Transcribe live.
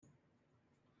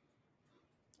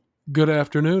Good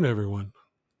afternoon, everyone.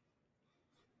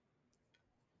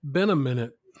 Been a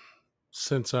minute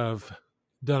since I've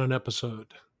done an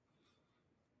episode.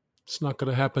 It's not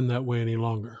going to happen that way any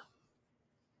longer.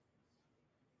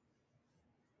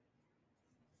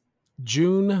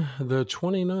 June the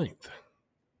 29th.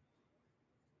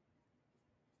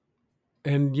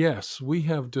 And yes, we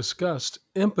have discussed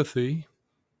empathy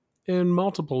in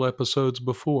multiple episodes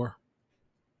before.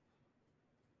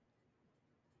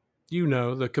 You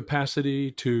know, the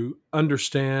capacity to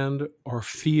understand or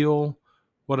feel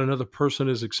what another person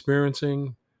is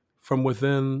experiencing from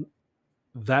within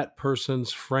that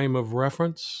person's frame of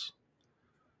reference.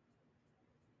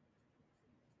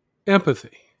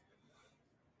 Empathy.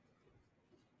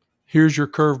 Here's your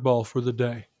curveball for the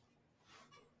day.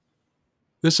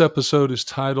 This episode is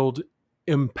titled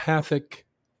Empathic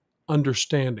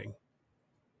Understanding.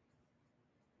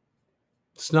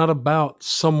 It's not about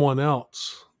someone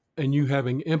else and you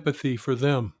having empathy for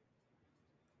them.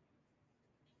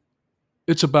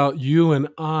 It's about you and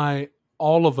I,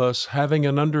 all of us, having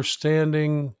an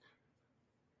understanding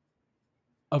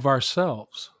of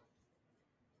ourselves.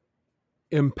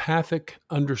 Empathic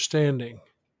understanding.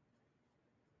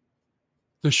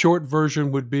 The short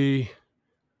version would be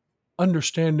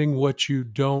understanding what you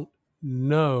don't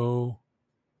know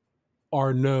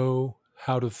or know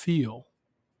how to feel.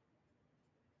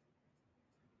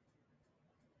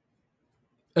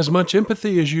 As much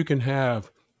empathy as you can have,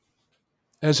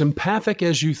 as empathic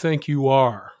as you think you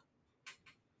are,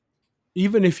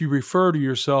 even if you refer to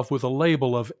yourself with a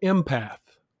label of empath,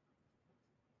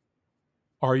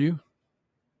 are you?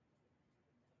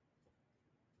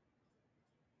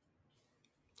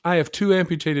 I have two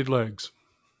amputated legs.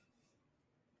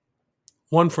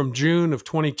 One from June of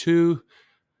 22,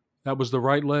 that was the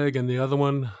right leg, and the other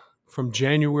one from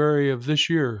January of this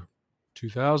year,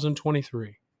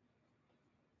 2023.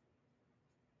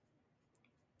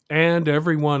 And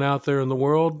everyone out there in the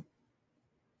world,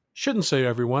 shouldn't say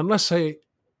everyone, let's say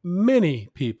many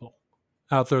people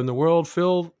out there in the world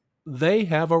feel they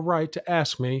have a right to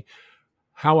ask me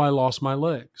how I lost my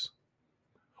legs.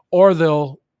 Or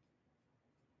they'll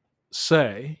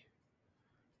say,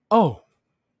 oh,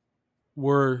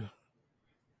 were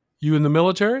you in the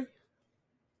military?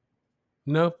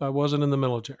 Nope, I wasn't in the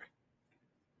military.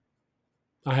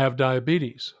 I have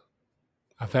diabetes.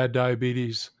 I've had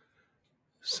diabetes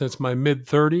since my mid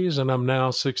 30s and I'm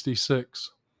now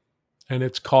 66. And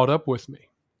it's caught up with me.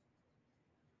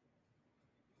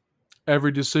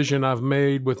 Every decision I've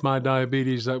made with my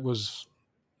diabetes that was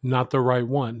not the right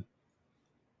one,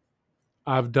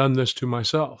 I've done this to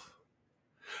myself.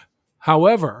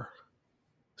 However,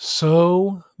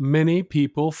 so many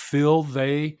people feel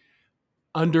they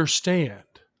understand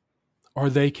or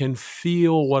they can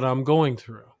feel what I'm going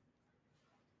through.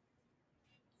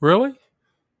 Really?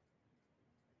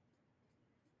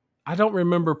 I don't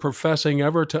remember professing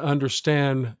ever to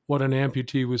understand what an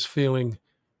amputee was feeling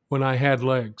when I had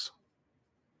legs.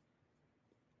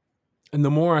 And the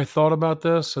more I thought about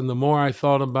this and the more I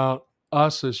thought about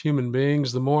us as human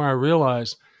beings, the more I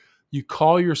realized you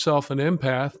call yourself an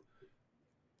empath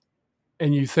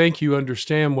and you think you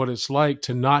understand what it's like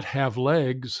to not have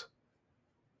legs,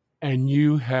 and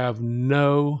you have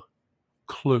no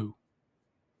clue.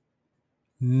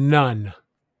 None.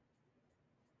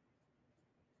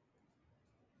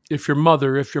 If your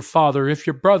mother, if your father, if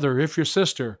your brother, if your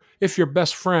sister, if your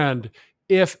best friend,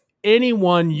 if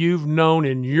anyone you've known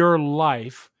in your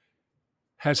life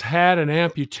has had an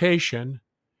amputation,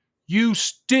 you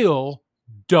still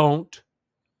don't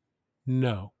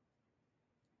know.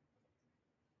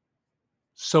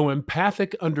 So,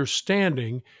 empathic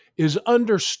understanding is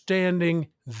understanding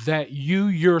that you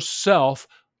yourself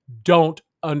don't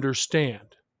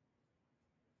understand.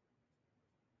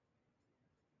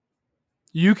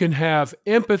 You can have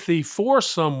empathy for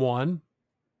someone,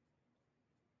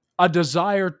 a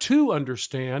desire to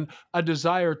understand, a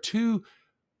desire to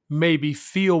maybe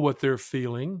feel what they're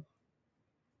feeling,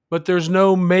 but there's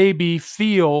no maybe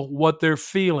feel what they're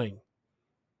feeling.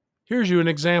 Here's you an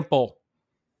example.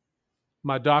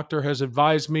 My doctor has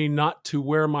advised me not to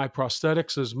wear my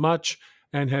prosthetics as much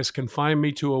and has confined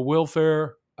me to a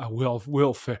wheelchair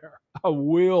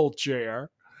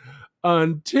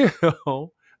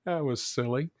until, that was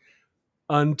silly,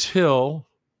 until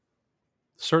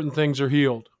certain things are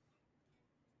healed.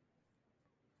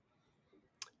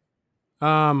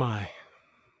 Ah, my.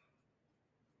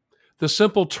 The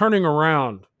simple turning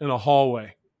around in a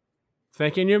hallway,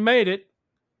 thinking you made it.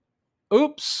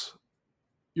 Oops,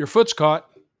 your foot's caught.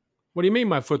 What do you mean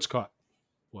my foot's caught?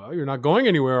 Well, you're not going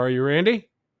anywhere, are you, Randy?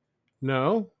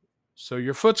 No, so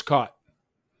your foot's caught.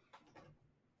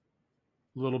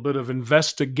 A little bit of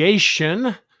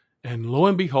investigation, and lo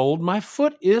and behold, my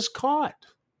foot is caught.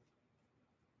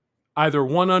 Either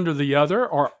one under the other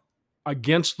or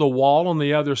against the wall on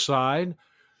the other side,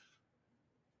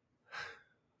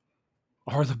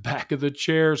 or the back of the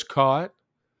chair's caught,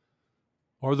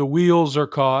 or the wheels are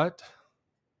caught.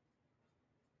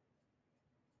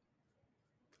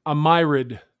 A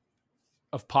myriad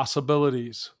of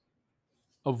possibilities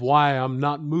of why I'm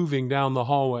not moving down the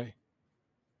hallway.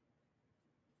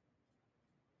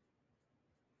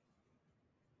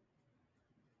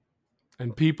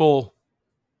 And people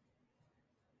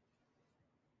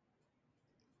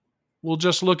will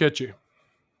just look at you.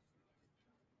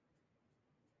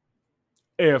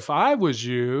 If I was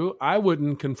you, I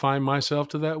wouldn't confine myself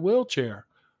to that wheelchair.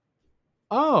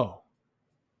 Oh,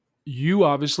 you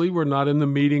obviously were not in the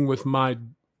meeting with my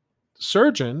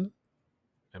surgeon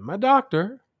and my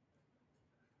doctor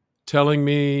telling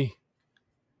me,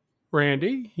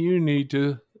 Randy, you need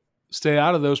to stay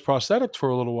out of those prosthetics for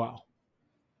a little while.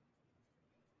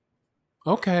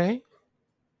 Okay,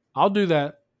 I'll do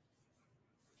that.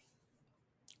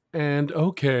 And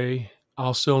okay,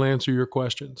 I'll still answer your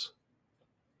questions.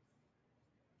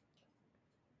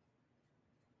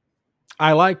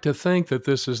 I like to think that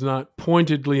this is not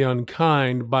pointedly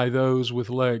unkind by those with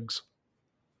legs.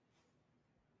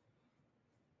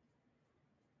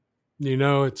 You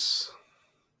know, it's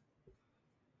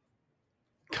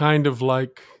kind of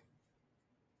like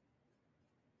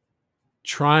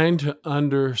trying to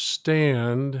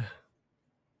understand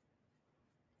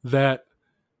that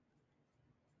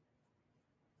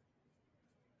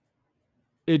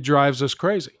it drives us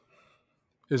crazy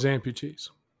as amputees.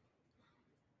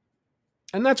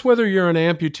 And that's whether you're an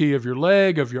amputee of your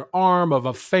leg, of your arm, of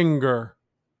a finger.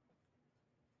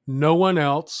 No one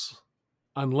else,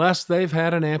 unless they've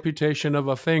had an amputation of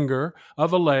a finger,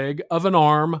 of a leg, of an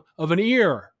arm, of an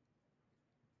ear,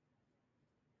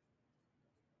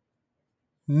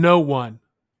 no one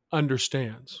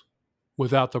understands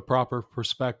without the proper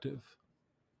perspective.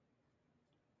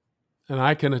 And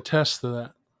I can attest to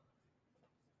that.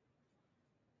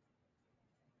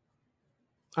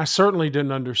 I certainly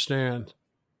didn't understand.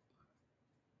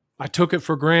 I took it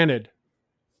for granted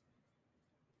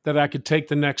that I could take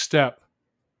the next step,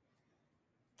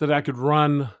 that I could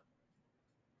run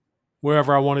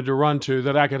wherever I wanted to run to,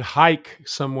 that I could hike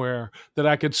somewhere, that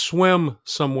I could swim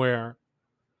somewhere,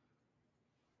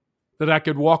 that I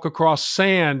could walk across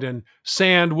sand and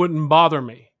sand wouldn't bother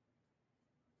me,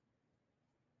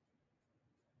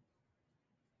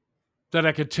 that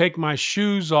I could take my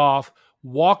shoes off,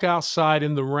 walk outside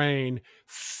in the rain,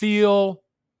 feel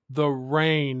the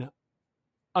rain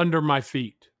under my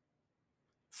feet,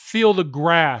 feel the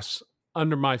grass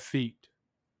under my feet,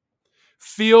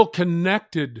 feel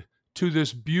connected to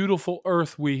this beautiful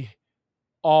earth we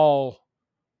all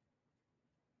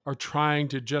are trying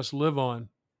to just live on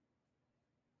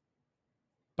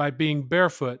by being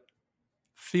barefoot,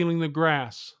 feeling the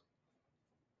grass.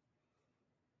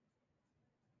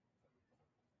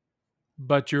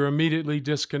 But you're immediately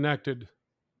disconnected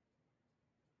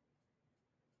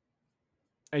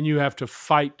and you have to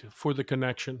fight for the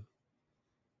connection.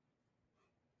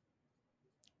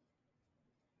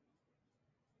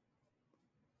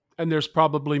 And there's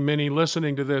probably many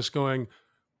listening to this going,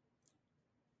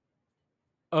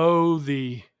 oh,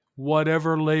 the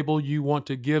whatever label you want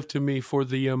to give to me for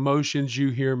the emotions you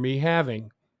hear me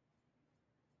having.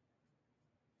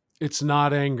 It's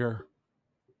not anger.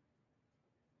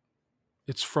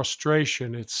 It's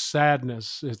frustration. It's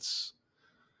sadness. It's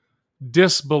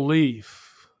disbelief.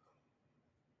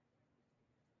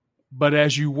 But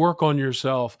as you work on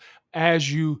yourself,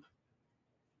 as you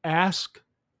ask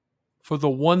for the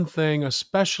one thing,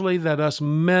 especially that us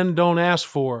men don't ask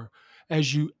for,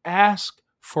 as you ask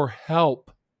for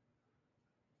help,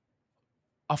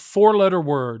 a four-letter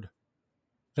word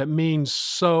that means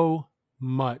so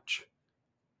much.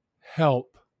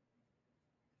 Help.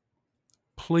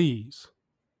 Please.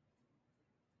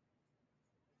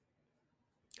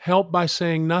 Help by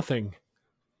saying nothing.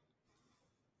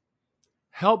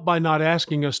 Help by not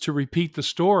asking us to repeat the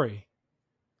story.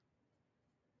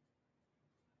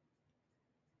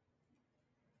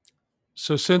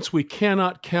 So since we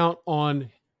cannot count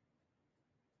on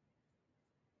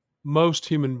most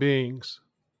human beings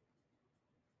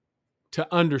to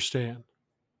understand,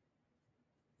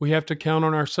 we have to count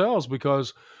on ourselves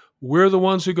because we're the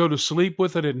ones who go to sleep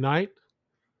with it at night.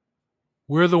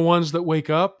 We're the ones that wake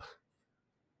up,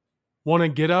 want to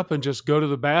get up and just go to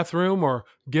the bathroom or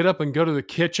get up and go to the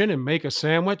kitchen and make a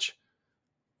sandwich.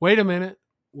 Wait a minute.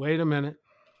 Wait a minute.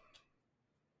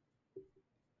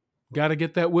 Got to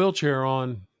get that wheelchair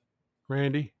on,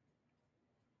 Randy.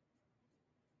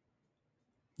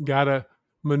 Got to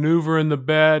maneuver in the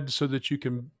bed so that you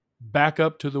can back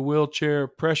up to the wheelchair,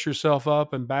 press yourself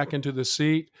up and back into the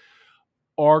seat,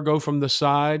 or go from the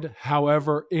side.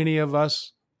 However, any of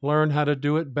us learn how to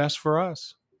do it best for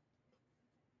us.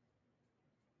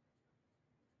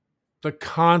 The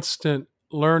constant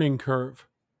learning curve.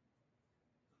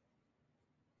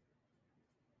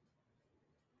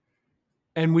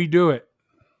 And we do it.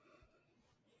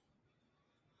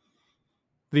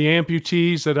 The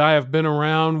amputees that I have been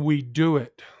around, we do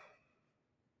it.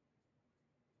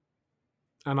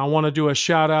 And I want to do a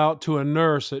shout out to a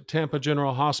nurse at Tampa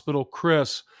General Hospital,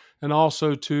 Chris, and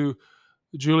also to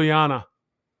Juliana.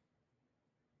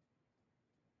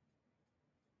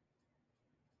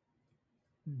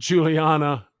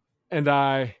 Juliana and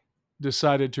I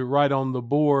decided to write on the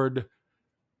board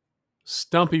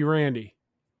Stumpy Randy.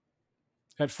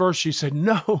 At first she said,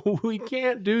 "No, we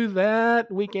can't do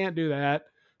that. We can't do that.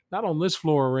 Not on this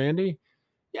floor, Randy."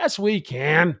 "Yes, we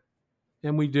can."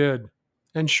 And we did.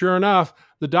 And sure enough,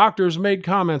 the doctors made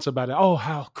comments about it. "Oh,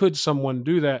 how could someone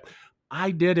do that?"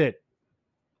 I did it.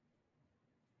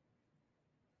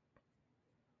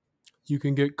 You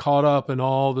can get caught up in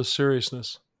all the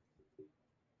seriousness,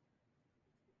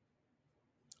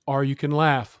 or you can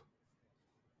laugh.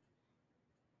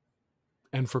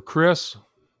 And for Chris,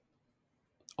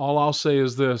 all I'll say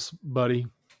is this, buddy.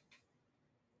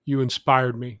 You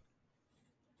inspired me.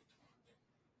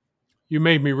 You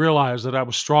made me realize that I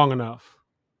was strong enough.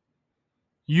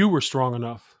 You were strong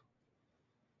enough.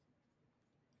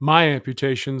 My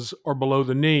amputations are below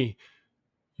the knee.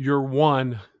 Your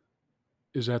one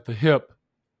is at the hip.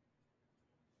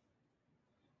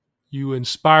 You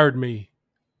inspired me,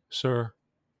 sir.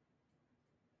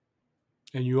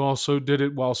 And you also did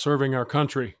it while serving our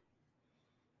country.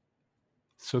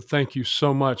 So thank you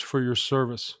so much for your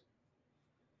service.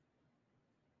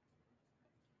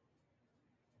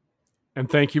 And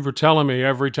thank you for telling me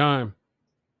every time,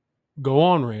 go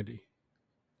on, Randy.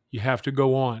 You have to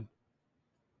go on.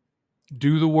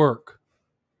 Do the work.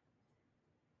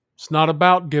 It's not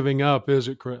about giving up, is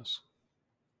it, Chris?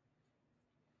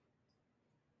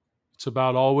 It's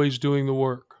about always doing the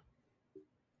work.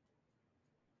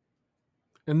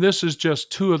 And this is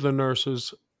just two of the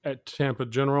nurses at Tampa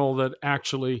General that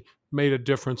actually made a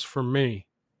difference for me.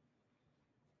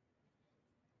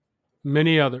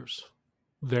 Many others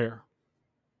there.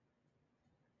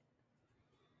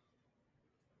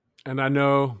 And I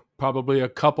know probably a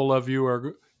couple of you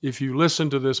are, if you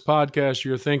listen to this podcast,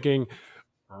 you're thinking,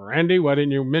 "Randy, why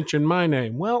didn't you mention my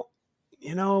name?" Well,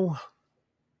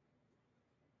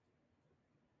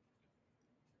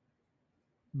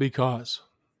 because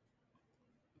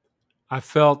I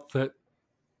felt that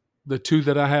the two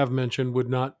that I have mentioned would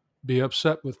not be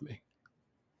upset with me.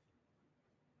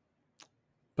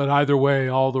 But either way,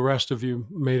 all the rest of you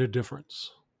made a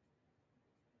difference.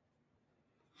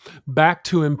 Back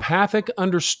to empathic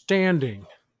understanding.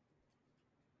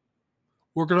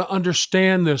 We're going to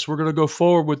understand this. We're going to go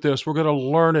forward with this. We're going to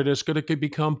learn it. It's going to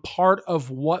become part of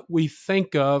what we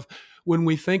think of when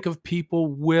we think of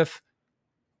people with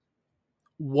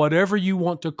whatever you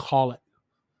want to call it,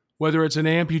 whether it's an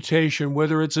amputation,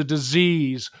 whether it's a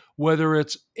disease, whether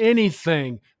it's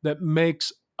anything that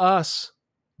makes us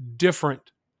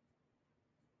different,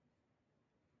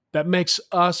 that makes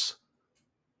us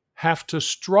have to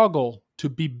struggle to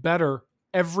be better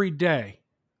every day.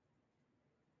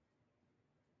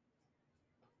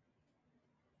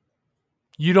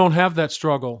 You don't have that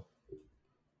struggle.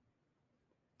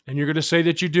 And you're going to say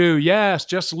that you do. Yes,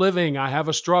 just living, I have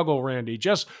a struggle, Randy.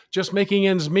 Just making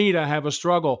ends meet, I have a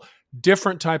struggle.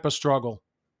 Different type of struggle.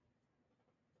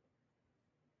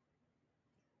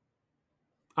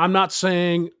 I'm not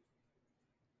saying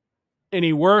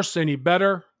any worse, any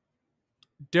better.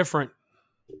 Different.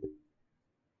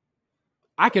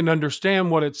 I can understand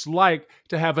what it's like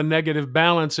to have a negative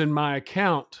balance in my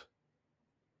account.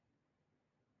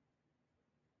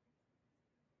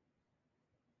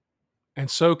 And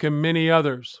so can many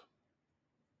others.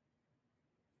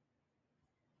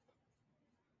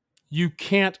 You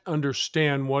can't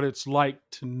understand what it's like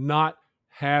to not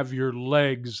have your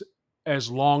legs as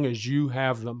long as you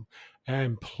have them.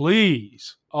 And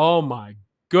please, oh my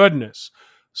goodness,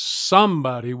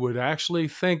 somebody would actually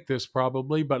think this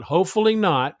probably, but hopefully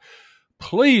not.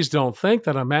 Please don't think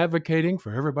that I'm advocating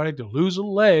for everybody to lose a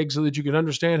leg so that you can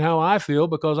understand how I feel,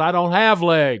 because I don't have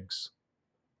legs.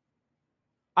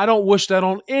 I don't wish that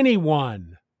on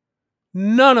anyone.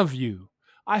 None of you.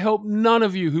 I hope none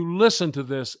of you who listen to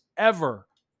this ever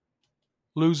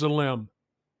lose a limb,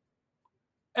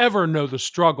 ever know the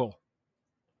struggle.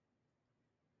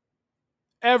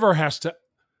 ever has to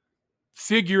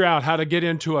figure out how to get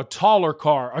into a taller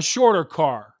car, a shorter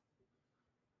car,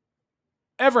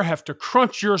 ever have to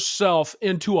crunch yourself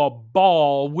into a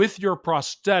ball with your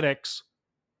prosthetics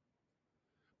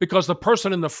because the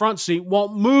person in the front seat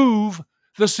won't move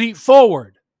the seat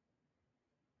forward.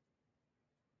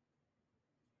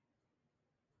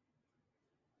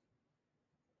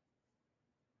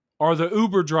 Or the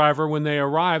Uber driver, when they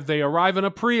arrive in a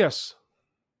Prius.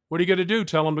 What are you going to do?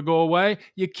 Tell them to go away?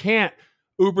 You can't.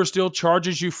 Uber still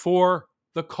charges you for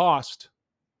the cost.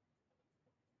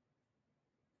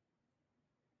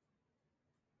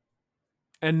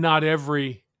 And not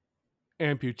every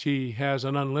amputee has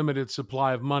an unlimited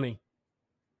supply of money.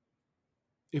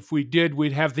 If we did,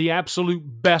 we'd have the absolute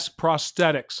best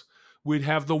prosthetics. We'd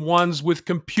have the ones with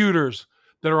computers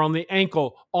that are on the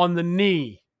ankle, on the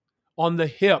knee, on the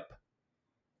hip.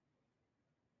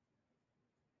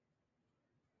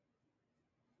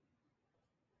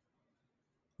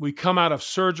 We come out of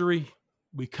surgery.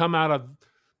 We come out of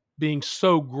being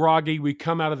so groggy. We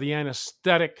come out of the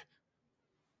anesthetic.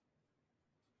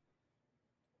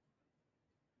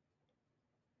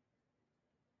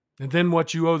 And then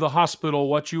what you owe the hospital,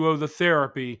 what you owe the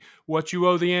therapy, what you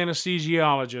owe the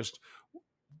anesthesiologist.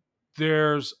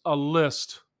 There's a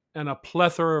list and a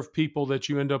plethora of people that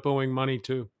you end up owing money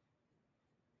to.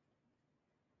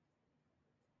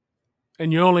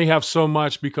 And you only have so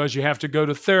much because you have to go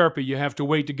to therapy. You have to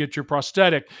wait to get your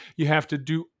prosthetic. You have to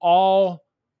do all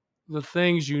the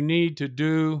things you need to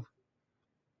do.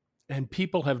 And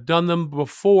people have done them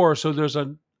before. So there's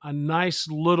a nice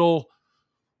little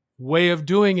way of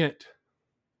doing it.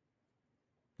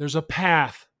 There's a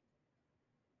path.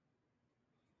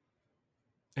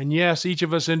 And yes, each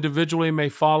of us individually may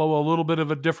follow a little bit of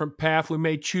a different path. We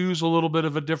may choose a little bit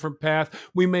of a different path.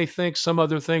 We may think some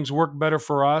other things work better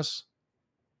for us.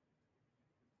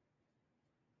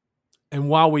 And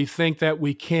while we think that,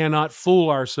 we cannot fool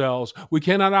ourselves. We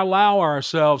cannot allow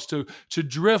ourselves to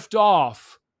drift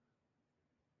off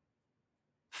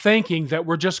thinking that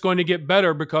we're just going to get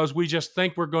better because we just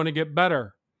think we're going to get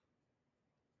better.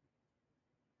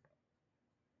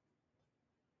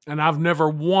 And I've never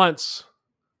once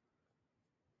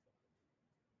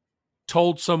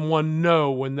told someone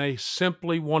no when they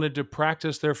simply wanted to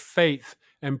practice their faith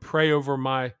and pray over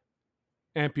my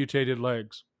amputated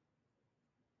legs,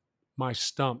 my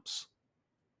stumps.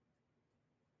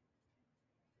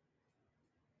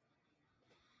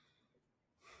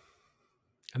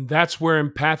 And that's where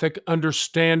empathic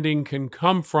understanding can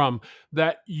come from,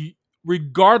 that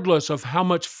regardless of how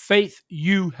much faith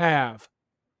you have,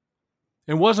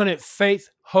 and wasn't it faith,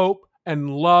 hope,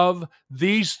 and love,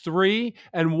 these three?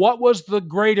 And what was the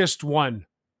greatest one?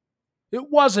 It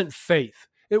wasn't faith.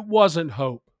 It wasn't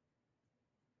hope.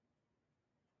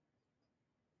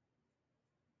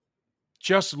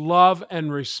 Just love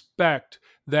and respect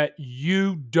that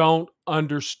you don't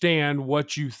understand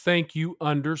what you think you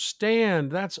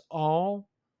understand. That's all.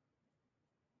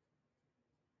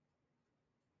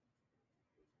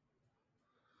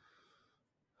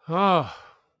 Ah,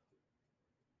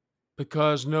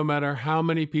 because no matter how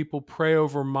many people pray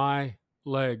over my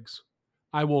legs,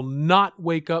 I will not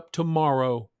wake up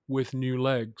tomorrow with new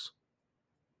legs.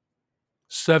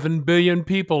 7 billion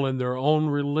people in their own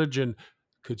religion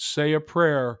could say a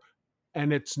prayer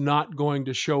and it's not going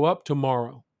to show up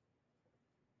tomorrow.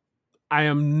 I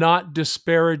am not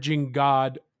disparaging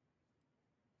God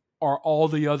or all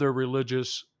the other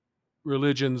religions'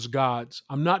 gods.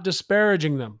 I'm not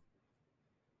disparaging them.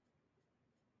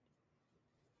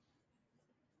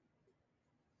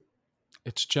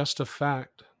 It's just a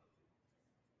fact.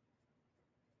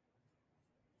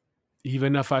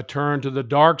 Even if I turn to the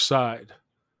dark side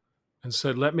and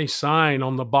said, let me sign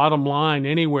on the bottom line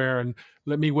anywhere and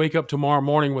let me wake up tomorrow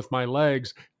morning with my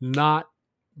legs, not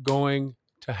going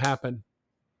to happen.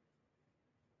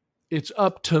 It's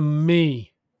up to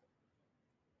me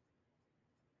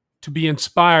to be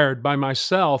inspired by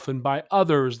myself and by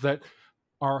others that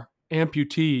are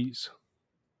amputees,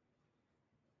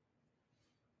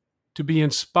 to be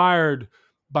inspired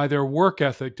by their work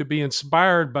ethic, to be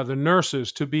inspired by the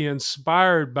nurses, to be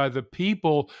inspired by the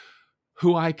people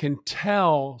who I can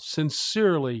tell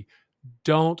sincerely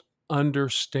don't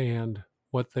understand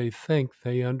what they think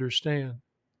they understand.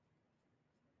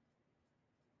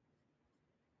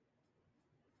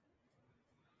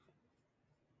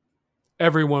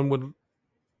 Everyone would,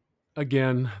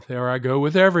 again, there I go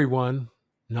with everyone,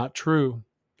 not true.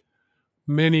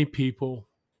 Many people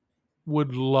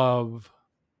would love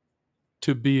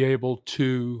to be able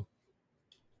to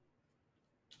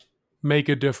make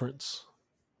a difference.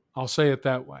 I'll say it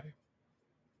that way.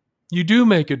 You do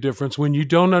make a difference when you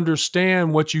don't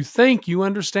understand what you think you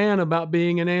understand about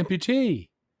being an amputee.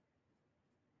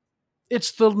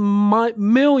 It's the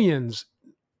millions,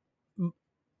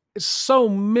 it's so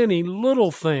many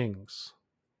little things.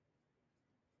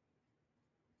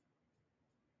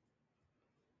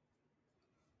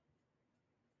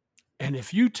 And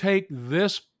if you take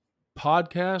this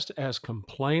podcast as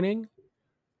complaining,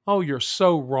 oh, you're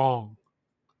so wrong.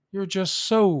 You're just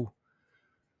so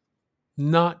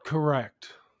not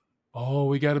correct. Oh,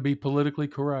 we got to be politically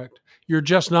correct. You're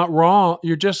just not wrong.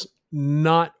 You're just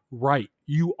not right.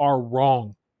 You are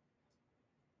wrong.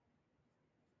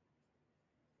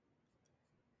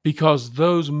 Because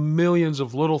those millions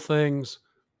of little things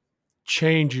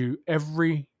change you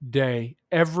every day,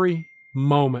 every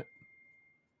moment.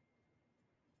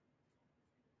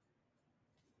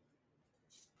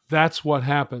 That's what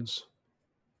happens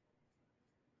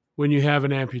when you have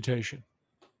an amputation.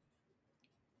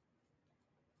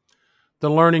 The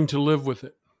learning to live with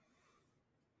it.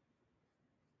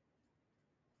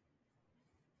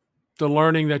 The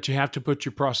learning that you have to put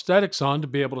your prosthetics on to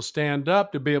be able to stand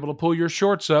up, to be able to pull your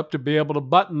shorts up, to be able to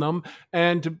button them,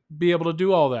 and to be able to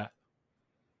do all that.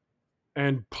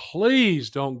 And please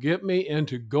don't get me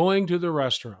into going to the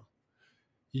restroom.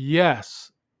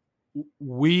 Yes,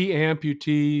 we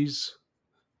amputees,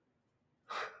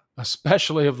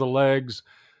 especially of the legs,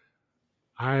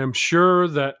 I am sure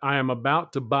that I am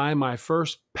about to buy my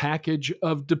first package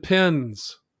of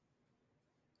Depends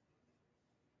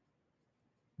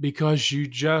because you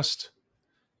just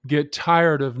get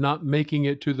tired of not making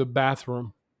it to the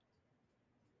bathroom.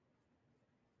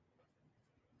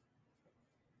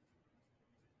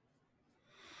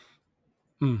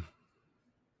 Mm.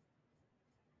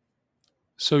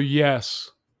 So,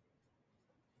 yes,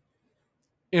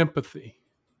 empathy.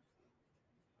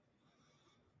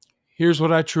 Here's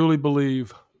what I truly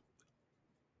believe.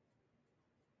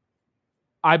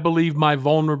 I believe my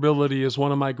vulnerability is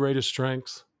one of my greatest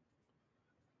strengths.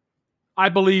 I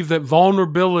believe that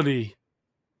vulnerability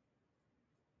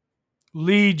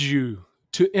leads you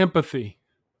to empathy.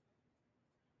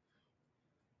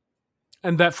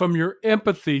 And that from your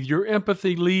empathy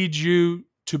leads you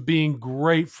to being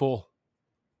grateful.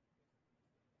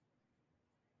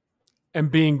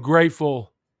 And being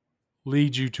grateful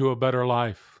leads you to a better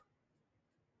life.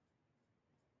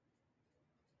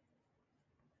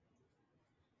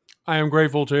 I am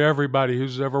grateful to everybody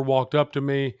who's ever walked up to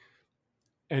me.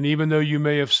 And even though you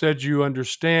may have said you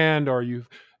understand, or you've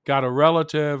got a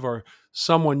relative or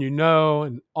someone you know,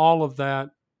 and all of that,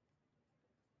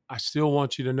 I still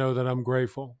want you to know that I'm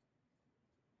grateful.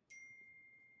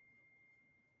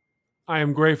 I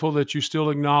am grateful that you still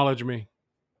acknowledge me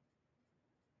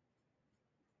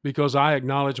because I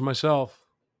acknowledge myself.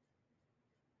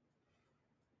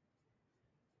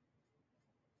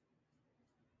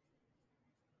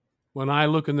 When I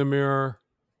look in the mirror,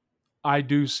 I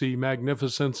do see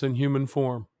magnificence in human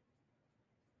form.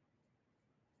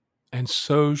 And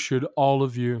so should all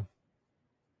of you.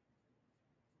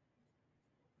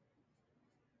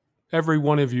 Every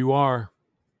one of you are.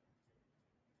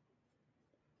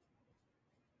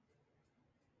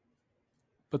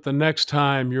 But the next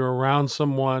time you're around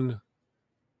someone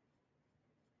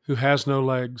who has no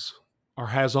legs or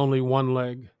has only one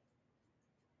leg,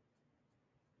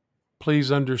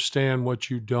 please understand what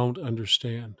you don't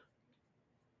understand.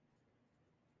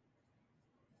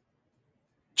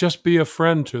 Just be a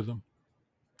friend to them.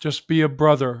 Just be a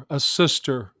brother, a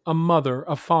sister, a mother,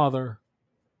 a father.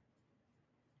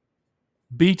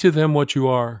 Be to them what you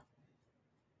are,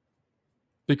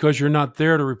 because you're not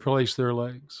there to replace their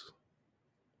legs,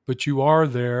 but you are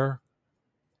there,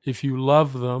 if you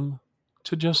love them,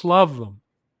 to just love them.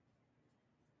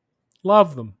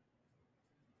 Love them.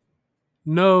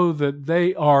 Know that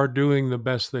they are doing the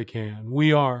best they can.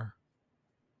 We are.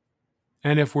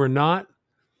 And if we're not,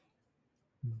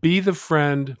 be the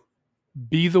friend,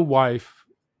 be the wife,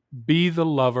 be the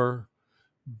lover,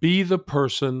 be the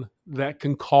person that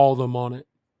can call them on it.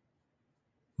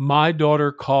 My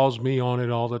daughter calls me on it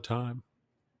all the time.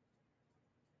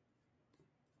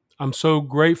 I'm so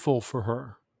grateful for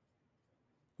her.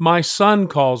 My son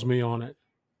calls me on it.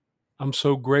 I'm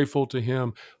so grateful to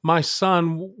him. My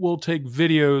son will take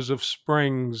videos of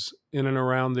springs in and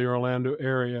around the Orlando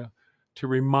area to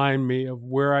remind me of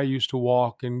where I used to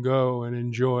walk and go and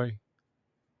enjoy.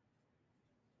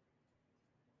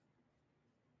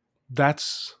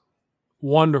 That's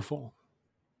wonderful.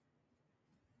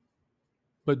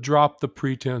 But drop the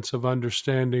pretense of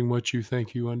understanding what you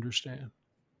think you understand.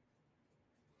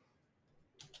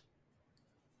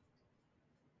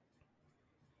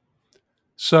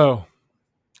 So,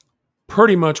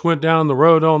 pretty much went down the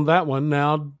road on that one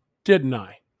now, didn't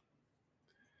I?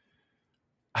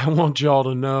 I want y'all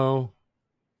to know,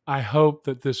 I hope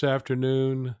that this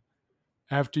afternoon,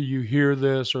 after you hear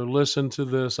this or listen to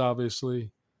this,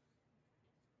 obviously,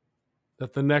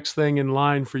 that the next thing in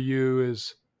line for you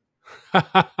is, ha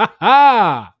ha ha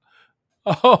ha!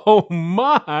 Oh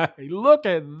my, look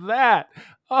at that.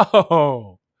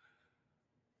 Oh.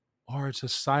 Or it's a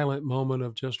silent moment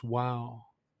of just wow.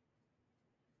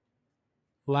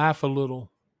 Laugh a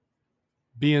little,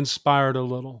 be inspired a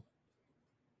little,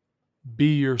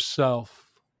 be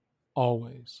yourself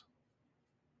always.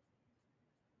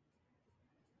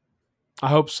 I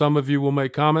hope some of you will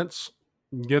make comments,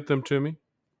 get them to me.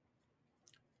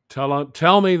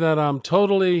 Tell me that I'm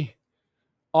totally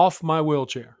off my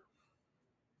wheelchair.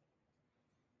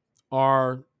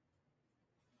 Or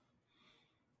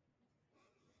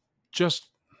just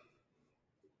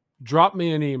drop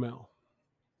me an email.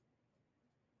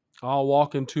 I'll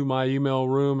walk into my email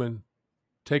room and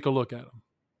take a look at them.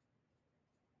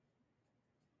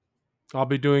 I'll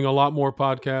be doing a lot more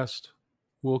podcasts.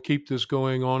 We'll keep this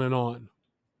going on and on.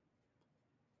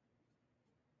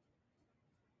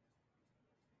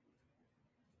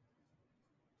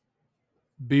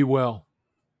 Be well.